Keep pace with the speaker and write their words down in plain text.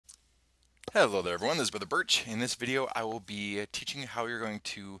Hello there everyone, this is Brother Birch. In this video I will be teaching you how you're going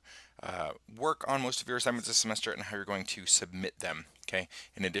to work on most of your assignments this semester and how you're going to submit them, okay,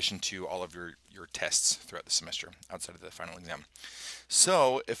 in addition to all of your tests throughout the semester outside of the final exam.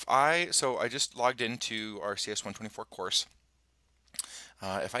 So I just logged into our CS124 course.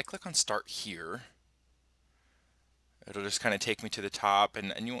 If I click on start here, it'll just kind of take me to the top,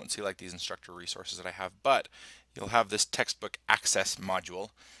 and you won't see like these instructor resources that I have, but you'll have this textbook access module,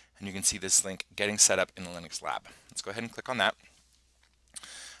 and you can see this link, getting set up in the Linux lab. Let's go ahead and click on that.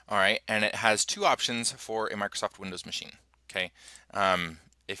 All right, and it has two options for a Microsoft Windows machine. Okay,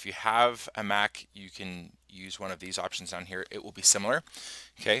 if you have a Mac, you can use one of these options down here. It will be similar.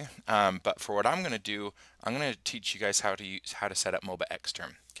 Okay, but for what I'm going to do, I'm going to teach you guys how to set up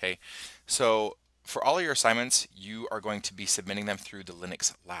MobaXTerm. Okay, so for all of your assignments, you are going to be submitting them through the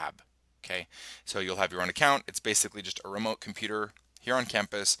Linux lab. Okay, so you'll have your own account. It's basically just a remote computer here on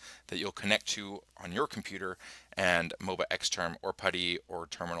campus that you'll connect to on your computer, and MobaXTerm or PuTTY or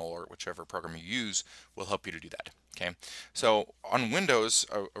Terminal or whichever program you use will help you to do that. Okay, so on Windows,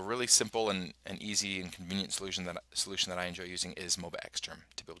 a really simple and easy and convenient solution that I enjoy using is MobaXTerm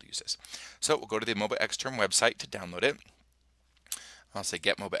to be able to use this. So we'll go to the MobaXTerm website to download it. I'll say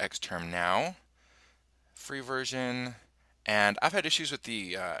get MobaXTerm now, free version, and I've had issues with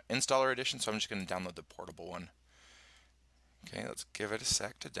the installer edition, so I'm just going to download the portable one. Okay, let's give it a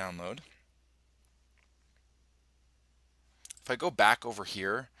sec to download. If I go back over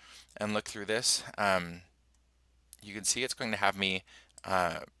here and look through this, you can see it's going to have me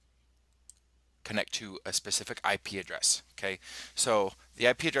connect to a specific IP address. Okay, so the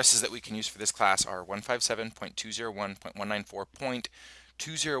IP addresses that we can use for this class are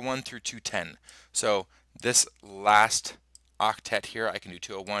 157.201.194.201 through 210. So this last octet here, I can do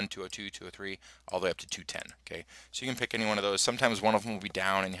 201, 202, 203, all the way up to 210. Okay, so you can pick any one of those. Sometimes one of them will be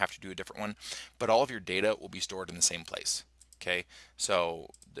down and you have to do a different one, but all of your data will be stored in the same place. Okay,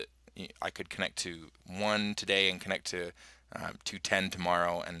 so I could connect to 1 today and connect to 210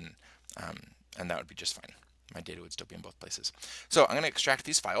 tomorrow, and that would be just fine. My data would still be in both places. So I'm going to extract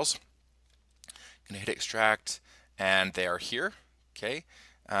these files. I'm going to hit extract, and they are here. Okay,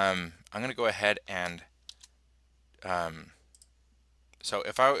 I'm going to go ahead and so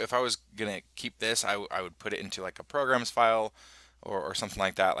if I was going to keep this, I would put it into like a programs file or something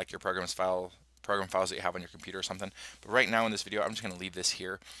like that, like your program files that you have on your computer or something. But right now in this video, I'm just going to leave this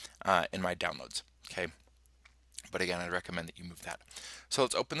here in my downloads. Okay, but again, I'd recommend that you move that. So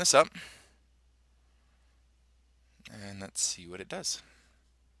let's open this up and let's see what it does.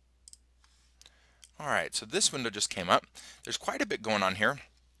 All right, so this window just came up. There's quite a bit going on here.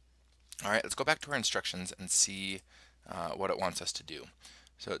 All right, let's go back to our instructions and see what it wants us to do.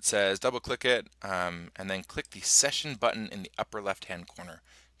 So it says double click it and then click the session button in the upper left hand corner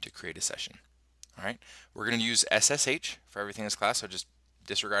to create a session. All right, we're going to use SSH for everything in this class, so just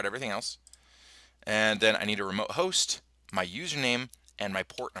disregard everything else. And then I need a remote host, my username, and my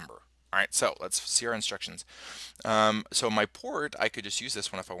port number. All right, so let's see our instructions. So my port, I could just use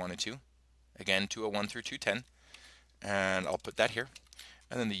this one if I wanted to. Again, 201 through 210, and I'll put that here.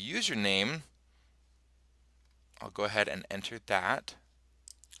 And then the username, I'll go ahead and enter that.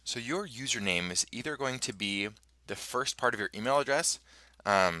 So your username is either going to be the first part of your email address.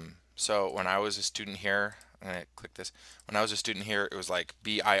 So when I was a student here, I'm going to click this. When I was a student here, it was like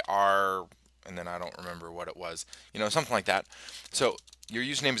BIR, and then I don't remember what it was, something like that. So your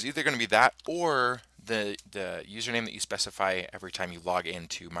username is either going to be that or the username that you specify every time you log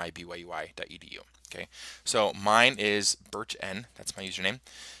into mybyui.edu. Okay, so mine is BirchN, that's my username.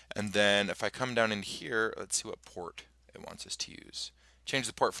 And then if I come down in here, let's see what port it wants us to use. Change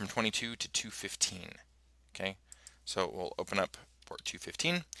the port from 22 to 215. Okay, so we'll open up port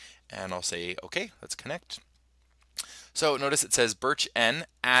 215 and I'll say, okay, let's connect. So notice it says BirchN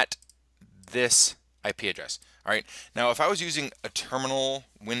at this IP address. All right, now if I was using a terminal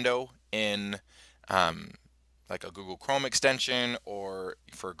window in like a Google Chrome extension, or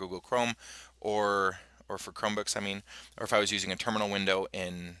for Google Chrome, or for Chromebooks, or if I was using a terminal window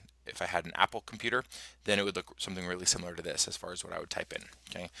if I had an Apple computer, then it would look something really similar to this as far as what I would type in.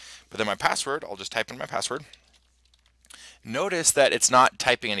 Okay, but then my password, I'll just type in my password. Notice that it's not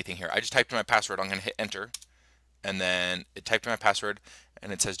typing anything here. I just typed in my password. I'm going to hit enter, and then it typed in my password,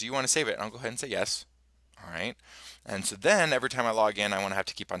 and it says, do you want to save it? And I'll go ahead and say yes. All right, and so then every time I log in, I want to have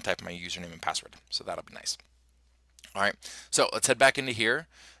to keep on typing my username and password, so that'll be nice. All right, so let's head back into here.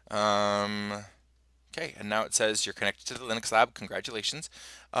 Okay, and now it says you're connected to the Linux lab. Congratulations.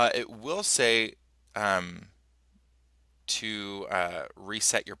 It will say to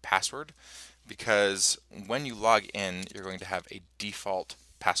reset your password, because when you log in, you're going to have a default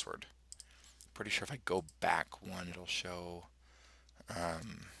password. pretty sure if I go back one, it'll show.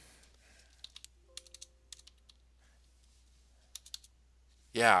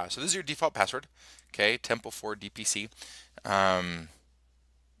 Yeah, so this is your default password. Okay, Temple4 DPC. And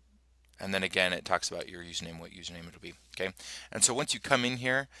then again, it talks about your username, what username it'll be. Okay, and so once you come in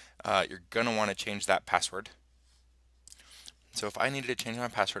here, you're gonna want to change that password. So if I needed to change my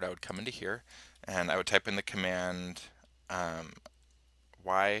password, I would come into here and I would type in the command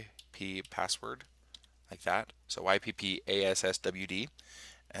yp password, like that. So yppasswd,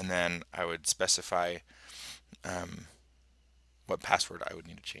 and then I would specify what password I would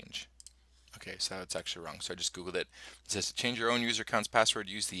need to change. Okay, so it's actually wrong. So I just Googled it. It says to change your own user account's password,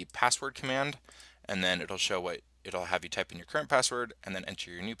 use the password command, and then it'll show what it'll have you type in your current password and then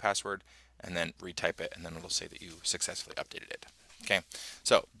enter your new password and then retype it, and then it'll say that you successfully updated it. Okay,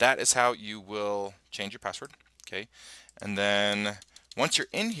 so that is how you will change your password. Okay, and then once you're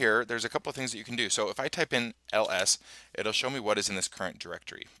in here, there's a couple of things that you can do. So if I type in ls, it'll show me what is in this current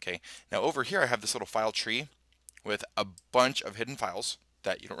directory. Okay, now over here I have this little file tree with a bunch of hidden files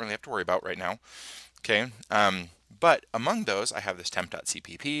that you don't really have to worry about right now. Okay, but among those I have this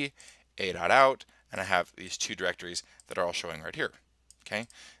temp.cpp, a.out, and I have these two directories that are all showing right here. Okay,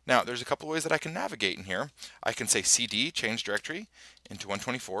 now there's a couple of ways that I can navigate in here. I can say cd, change directory, into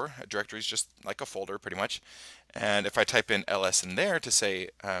 124. A directory is just like a folder pretty much. And if I type in ls in there to say,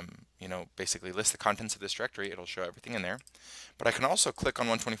 you know, basically list the contents of this directory, it'll show everything in there. But I can also click on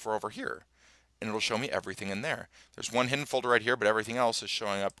 124 over here, and it'll show me everything in there. There's one hidden folder right here, but everything else is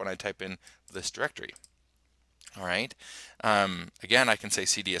showing up when I type in this directory. All right. Again, I can say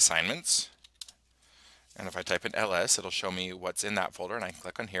cd assignments, and if I type in ls, it'll show me what's in that folder, and I can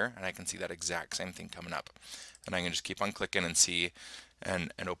click on here, and I can see that exact same thing coming up. And I can just keep on clicking and see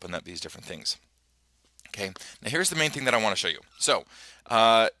and open up these different things. Okay. Now here's the main thing that I want to show you. So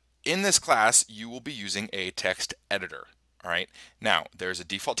in this class, you will be using a text editor. All right. Now there's a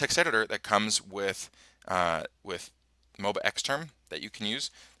default text editor that comes with MobaXTerm that you can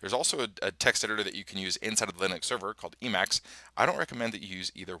use. There's also a text editor that you can use inside of the Linux server called Emacs. I don't recommend that you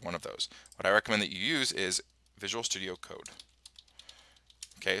use either one of those. What I recommend that you use is Visual Studio Code.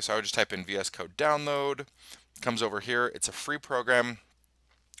 Okay, so I would just type in VS Code download. It comes over here. It's a free program,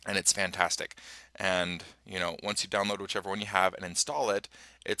 and it's fantastic. And you know, once you download whichever one you have and install it,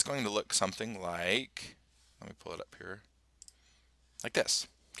 it's going to look something like, let me pull it up here, like this.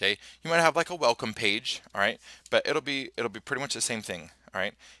 Okay, you might have like a welcome page, all right, but it'll be pretty much the same thing. All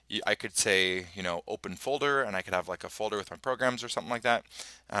right, I could say, you know, open folder, and I could have like a folder with my programs or something like that.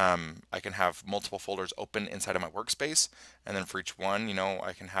 I can have multiple folders open inside of my workspace, and then for each one, you know,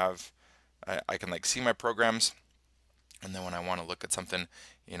 I can have I can like see my programs, and then when I want to look at something,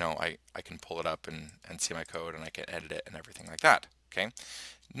 you know, I can pull it up and see my code, and I can edit it and everything like that. Okay,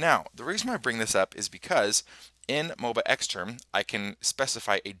 now the reason I bring this up is because in MobaXTerm, I can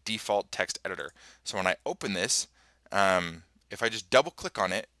specify a default text editor. So when I open this, if I just double click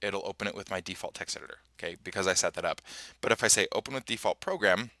on it, it'll open it with my default text editor, okay, because I set that up. But if I say open with default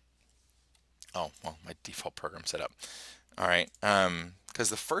program, oh, well, my default program set up. All right, because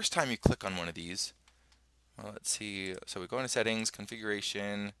the first time you click on one of these, well, let's see, so we go into settings,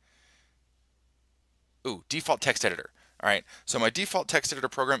 configuration, ooh, default text editor. All right, so my default text editor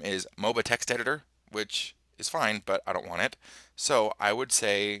program is Moba Text Editor, which is fine, but I don't want it. So I would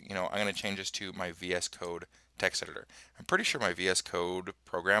say, you know, I'm going to change this to my VS Code text editor. I'm pretty sure my VS Code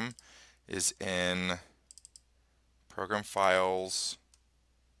program is in program files.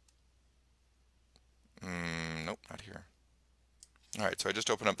 Nope, not here. All right, so I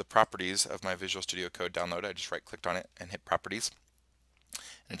just opened up the properties of my Visual Studio Code download. I just right clicked on it and hit properties.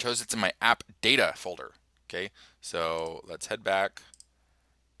 And it shows it's in my app data folder. Okay, so let's head back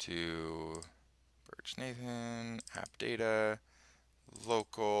to Nathan, app data,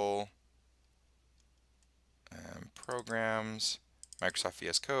 local, programs, Microsoft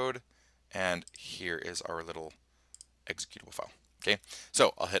VS Code, and here is our little executable file. Okay,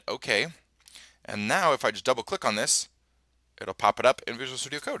 so I'll hit OK, and now if I just double click on this, it'll pop it up in Visual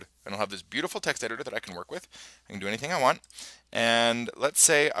Studio Code, and I'll have this beautiful text editor that I can work with. I can do anything I want, and let's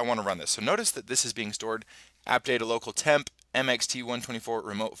say I want to run this. So notice that this is being stored app data local temp mxt124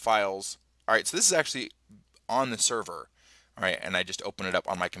 remote files. All right, so this is actually on the server, all right, and I just open it up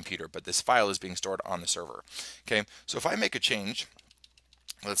on my computer, but this file is being stored on the server. Okay, so if I make a change,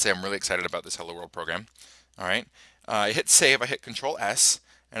 let's say I'm really excited about this Hello World program, all right, I hit save, I hit Control S,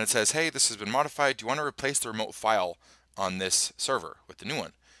 and it says, hey, this has been modified. Do you want to replace the remote file on this server with the new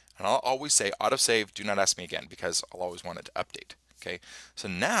one? And I'll always say autosave, do not ask me again, because I'll always want it to update. Okay, so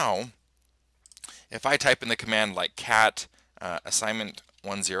now if I type in the command like cat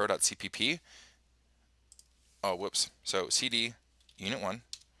assignment10.cpp, oh, whoops. So cd unit 1,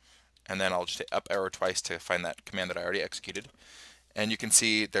 and then I'll just hit up arrow twice to find that command that I already executed. And you can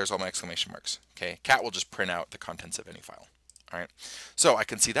see there's all my exclamation marks. Okay, cat will just print out the contents of any file. All right, so I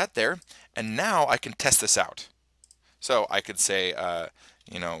can see that there, and now I can test this out. So I could say,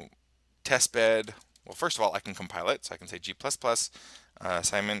 you know, test bed. Well, first of all, I can compile it. So I can say G++,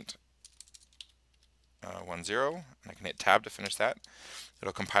 assignment 10, and I can hit tab to finish that.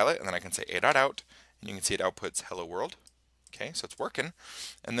 It'll compile it, and then I can say a.out, and you can see it outputs hello world. Okay, so it's working.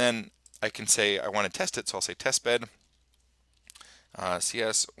 And then I can say I want to test it, so I'll say testbed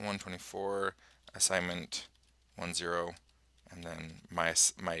CS124 assignment 10, and then my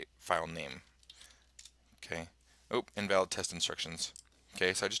file name. Okay. Oh, invalid test instructions.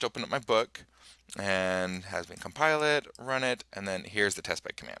 Okay, so I just opened up my book and has been compile it, run it, and then here's the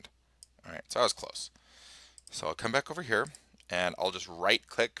testbed command. All right, so I was close. So I'll come back over here and I'll just right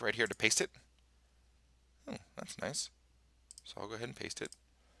click right here to paste it. Oh, that's nice. So I'll go ahead and paste it.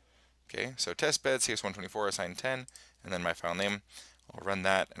 Okay, so testbed CS124 assign 10, and then my file name. I'll run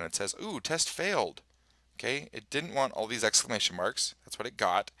that, and it says, ooh, test failed. Okay, it didn't want all these exclamation marks. That's what it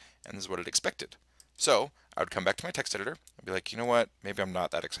got, and this is what it expected. So I would come back to my text editor and be like, you know what, maybe I'm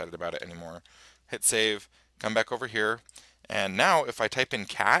not that excited about it anymore. Hit save, come back over here, and now if I type in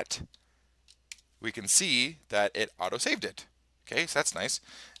cat, we can see that it auto-saved it. Okay, so that's nice.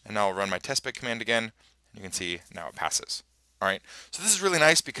 And now I'll run my testbed command again, and you can see now it passes. All right, so this is really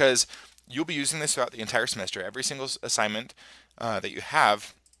nice because you'll be using this throughout the entire semester. Every single assignment that you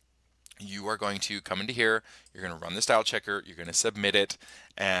have, you are going to come into here, you're going to run the style checker, you're going to submit it,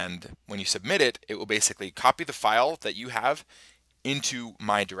 and when you submit it, it will basically copy the file that you have into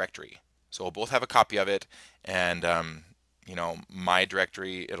my directory. So we'll both have a copy of it, and you know, my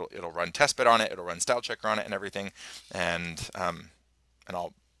directory, it'll run testbed on it, it'll run style checker on it, and everything, and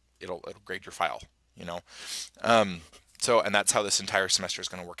it'll grade your file. You know. And that's how this entire semester is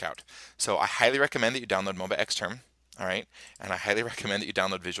going to work out. So I highly recommend that you download MobaXTerm, all right? And I highly recommend that you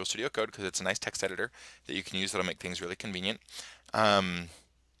download Visual Studio Code because it's a nice text editor that you can use that'll make things really convenient. And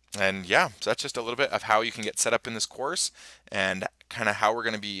yeah, so that's just a little bit of how you can get set up in this course and kind of how we're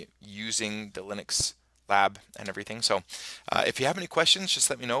going to be using the Linux lab and everything. So if you have any questions,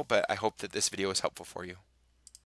 just let me know, but I hope that this video is helpful for you.